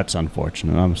knife. That's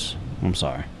unfortunate. I'm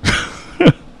sorry.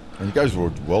 And you guys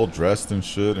were well dressed and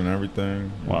shit and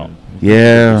everything. Wow.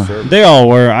 Yeah. They all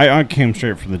were. I came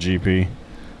straight from the GP.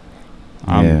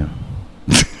 Yeah.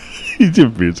 He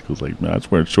did musicals like, man, I was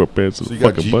wearing short pants and So a you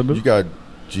got, fucking button. you got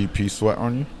GP sweat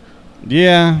on you?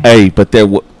 Yeah. Hey, but there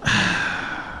was.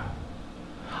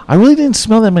 I really didn't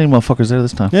smell that many motherfuckers there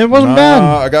this time. It wasn't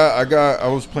Nah, bad. I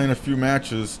was playing a few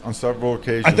matches on several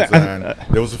occasions, thi- and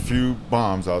there was a few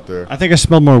bombs out there. I think I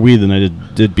smelled more weed than I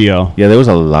did BO. Yeah, there was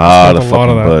a lot of Smelled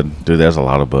a lot fucking of that. bud. Dude, there's a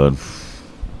lot of bud.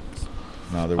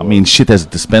 Nah, there I was. mean, shit, there's a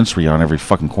dispensary on every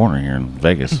fucking corner here in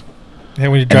Vegas. Yeah,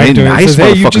 when you And drive they to it, it nice says,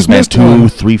 "Hey, you motherfuckers, just man. missed one."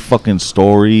 2-3 fucking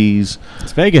stories.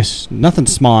 It's Vegas. Nothing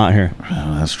small out here.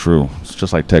 Oh, that's true. It's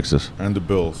just like Texas. and the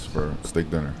bills for steak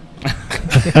dinner.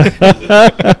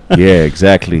 Yeah,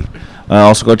 exactly.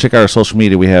 Also, go check out our social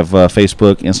media. We have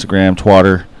Facebook, Instagram,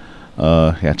 Twitter.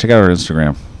 Yeah, check out our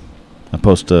Instagram. I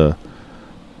post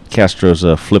Castro's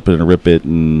Flip It and Rip It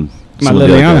and My some of the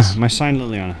other Liliana. guys. My signed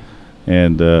Liliana.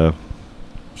 And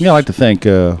yeah, I'd like to thank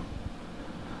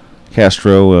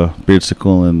Castro,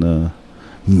 Beardsicle, and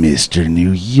Mr.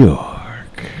 New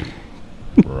York.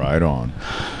 Right on.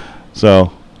 So,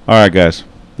 all right, guys,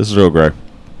 this is Earl Grey.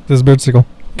 This is Birdsicle.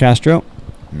 Castro.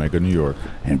 Mega New York.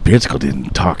 And Beardsicle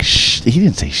didn't talk shit. He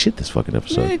didn't say shit this fucking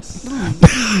episode.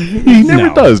 He never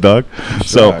No. does, dog.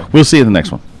 So, Shy. we'll see you in the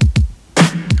next one.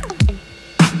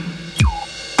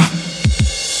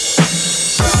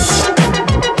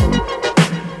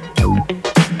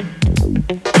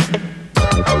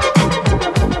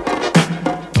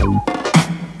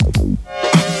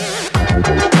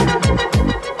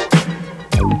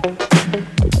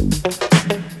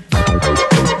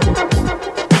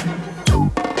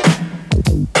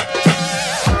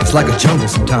 It's like a jungle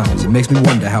sometimes. It makes me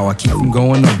wonder how I keep from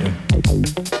going under.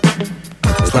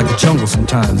 It's like a jungle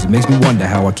sometimes. It makes me wonder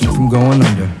how I keep from going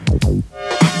under.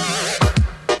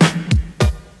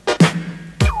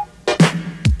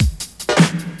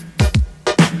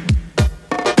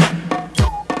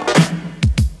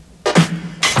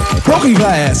 Broken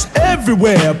glass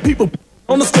everywhere. People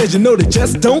on the stage, you know they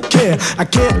just don't care. I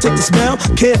can't take the smell,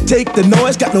 can't take the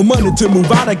noise. Got no money to move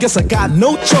out, I guess I got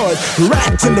no choice.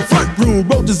 Rats in the front room,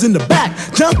 roaches in the back,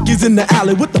 junkies in the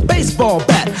alley with the baseball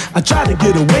bat. I tried to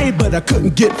get away, but I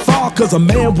couldn't get far, cause a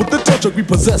man with a tow truck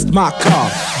repossessed my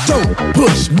car. Don't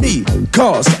push me,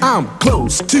 cause I'm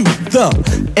close to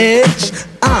the edge.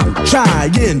 I'm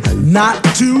trying not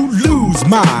to lose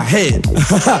my head.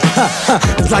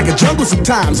 It's like a jungle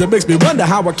sometimes. It makes me wonder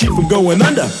how I keep from going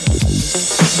under.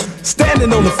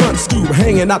 Standing on the front stoop,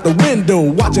 hanging out the window,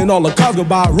 watching all the cars go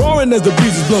by, roaring as the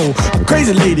breeze is blown. A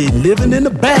crazy lady living in a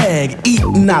bag,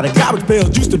 eating out of garbage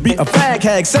pails. Used to be a fag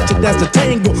hag, such a dance to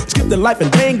tango. Skipped the life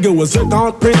and tango. A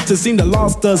zircon princess seemed to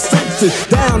lost her senses.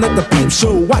 Down at the peep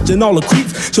show, watching all the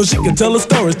creeps, so she could tell her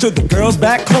stories to the girls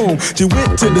back home. She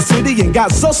went to the city and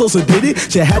got so did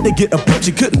it. She had to get a pimp,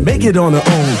 she couldn't make it on her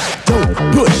own.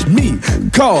 Don't push me,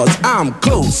 cause I'm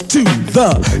close to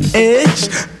the edge.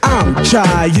 I'm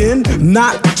trying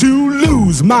not to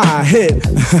lose my head.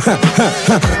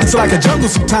 It's like a jungle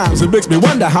sometimes. It makes me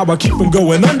wonder how I keep from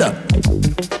going under.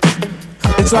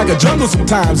 It's like a jungle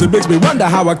sometimes. It makes me wonder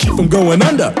how I keep from going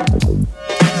under.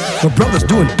 My brother's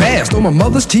doing bad, stole my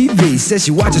mother's TV. Says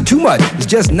she watches too much, it's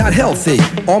just not healthy.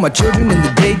 All my children in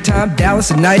the daytime, Dallas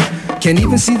at night. Can't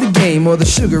even see the game or the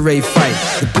Sugar Ray fight.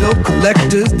 The bill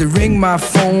collectors, they ring my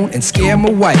phone and scare my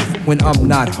wife when I'm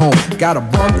not home. Got a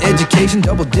bum education,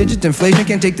 double-digit inflation.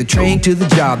 Can't take the train to the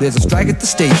job, there's a strike at the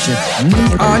station.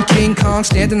 Neon King Kong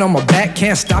standing on my back,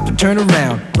 can't stop to turn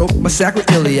around. Broke my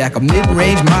sacroiliac, a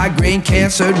mid-range migraine,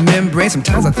 cancer membrane.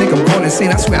 Sometimes I think I'm going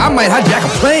insane, I swear I might hijack a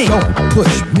plane. Don't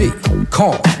push me,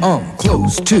 call, I'm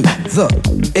close to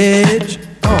the edge.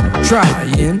 I'm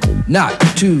trying not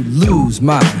to lose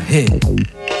my head.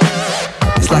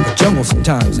 It's like a jungle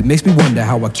sometimes. It makes me wonder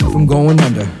how I keep from going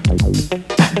under.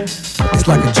 It's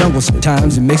like a jungle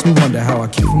sometimes. It makes me wonder how I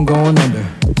keep from going under.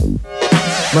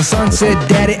 My son said,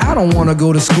 Daddy, I don't want to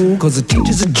go to school cause the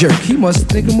teacher's a jerk. He must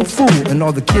think I'm a fool and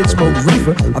all the kids smoke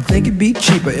reefer. I think it'd be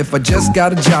cheaper if I just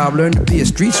got a job, learn to be a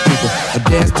street sweeper. I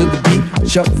dance to the beat,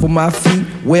 shuffle my feet,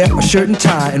 wear a shirt and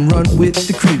tie and run with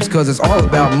the creeps. Cause it's all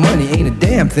about money, ain't a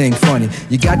damn thing funny.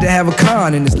 You got to have a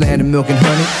con in this land of milk and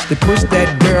honey. They pushed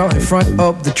that girl in front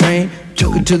of the train,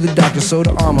 took her to the doctor, sewed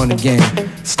her arm on again.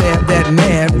 Stabbed that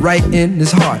man right in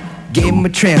his heart. Gave him a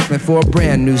transplant for a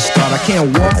brand new start. I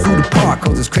can't walk through the park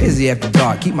cause it's crazy after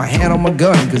dark. Keep my hand on my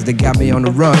gun cause they got me on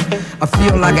the run. I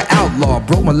feel like an outlaw,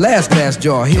 broke my last glass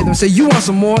jaw. Hear them say, you want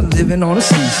some more? Living on a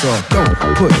seesaw.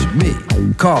 Don't push me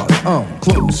cause I'm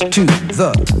close to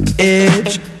the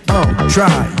edge. I'm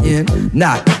trying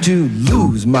not to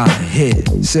lose my head.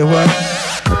 You say what?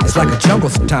 It's like a jungle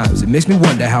sometimes. It makes me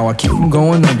wonder how I keep from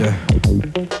going under.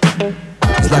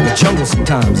 It's like a jungle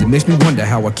sometimes. It makes me wonder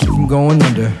how I keep from going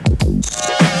under.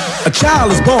 A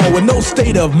child is born with no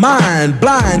state of mind,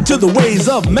 blind to the ways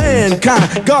of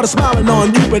mankind. God is smiling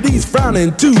on you, but he's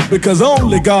frowning too, because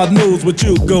only God knows what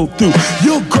you'll go through.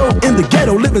 You'll grow in the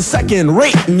ghetto, living second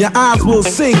rate, and your eyes will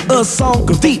sing a song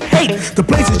of deep hate. The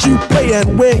places you play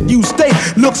and where you stay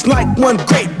looks like one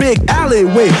great big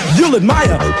alleyway. You'll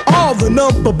admire all the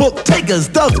number book takers,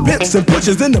 thugs, pimps, and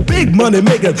pushers, and the big money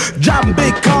makers. Driving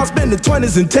big cars, spending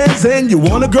 20s and 10s, and you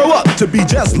wanna grow up to be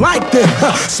just like them.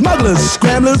 Smugglers,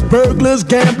 scramblers, burglars,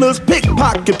 gamblers,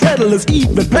 pickpocket peddlers,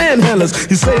 even panhandlers.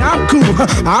 You say I'm cool,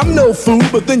 I'm no fool,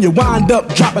 but then you wind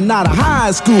up dropping out of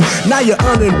high school. Now you're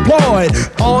unemployed,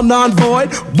 all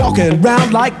non-void, walking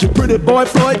around like your pretty boy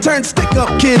Floyd. Turned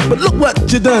stick-up kid, but look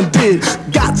what you done did.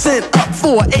 Got sent up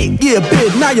for an 8-year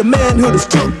bid. Now your manhood is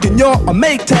took and you're a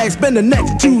make tag. Spend the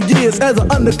next 2 years as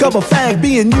an undercover fag,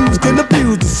 being used and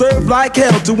abused to serve like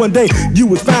hell. Till one day you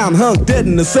was found hung dead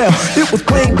in a cell. It was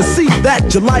plain to see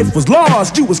that your life was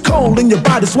lost. You was cold and your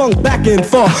body swung back and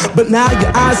forth. But now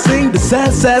your eyes sing the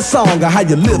sad, sad song of how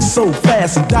you live so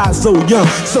fast and die so young.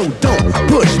 So don't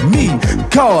push me,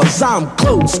 cause I'm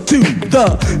close to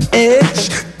the edge.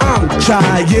 I'm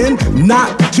trying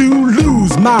not to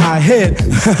lose my head.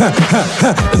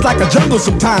 It's like a jungle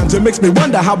sometimes. It makes me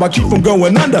wonder how I keep from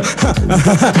going under.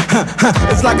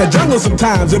 It's like a jungle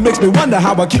sometimes. It makes me wonder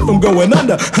how I keep from going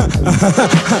under.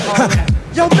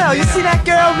 Yo, Mel, you see that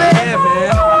girl, man? Yeah,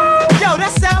 man. Yo,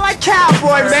 that sound like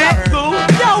Cowboy, man. Cool.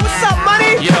 Yo, what's up,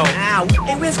 money? Yo.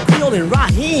 Hey, where's Creole and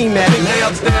Raheem, man? They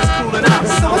upstairs cooling out.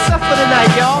 So what's up spot for the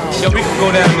night, y'all? Yo, we can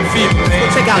go down to the fever, man.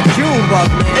 Check out Junebug,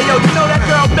 man. Hey, yo, you know that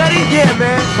girl Betty? Yeah,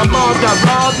 man. My mom's got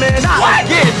balls, man. What?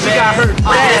 Yeah, she got hurt.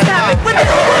 What happened?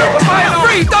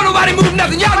 Free, don't nobody move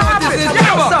nothing. Y'all know what this is. Get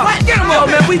him up. Get him up.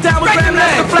 Yo, man, we down with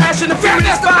Grandmaster Flash and the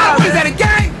Furious Five. What is that, a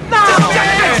gang? No,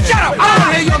 Shut up. I don't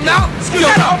want to hear you up now.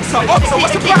 Shut up. Officer,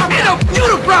 what's the problem? You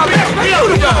the problem. You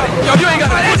the problem. Yo, you ain't got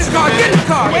to get in the car. Get in the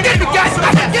car.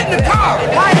 Get in the car.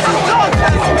 Why is you talking?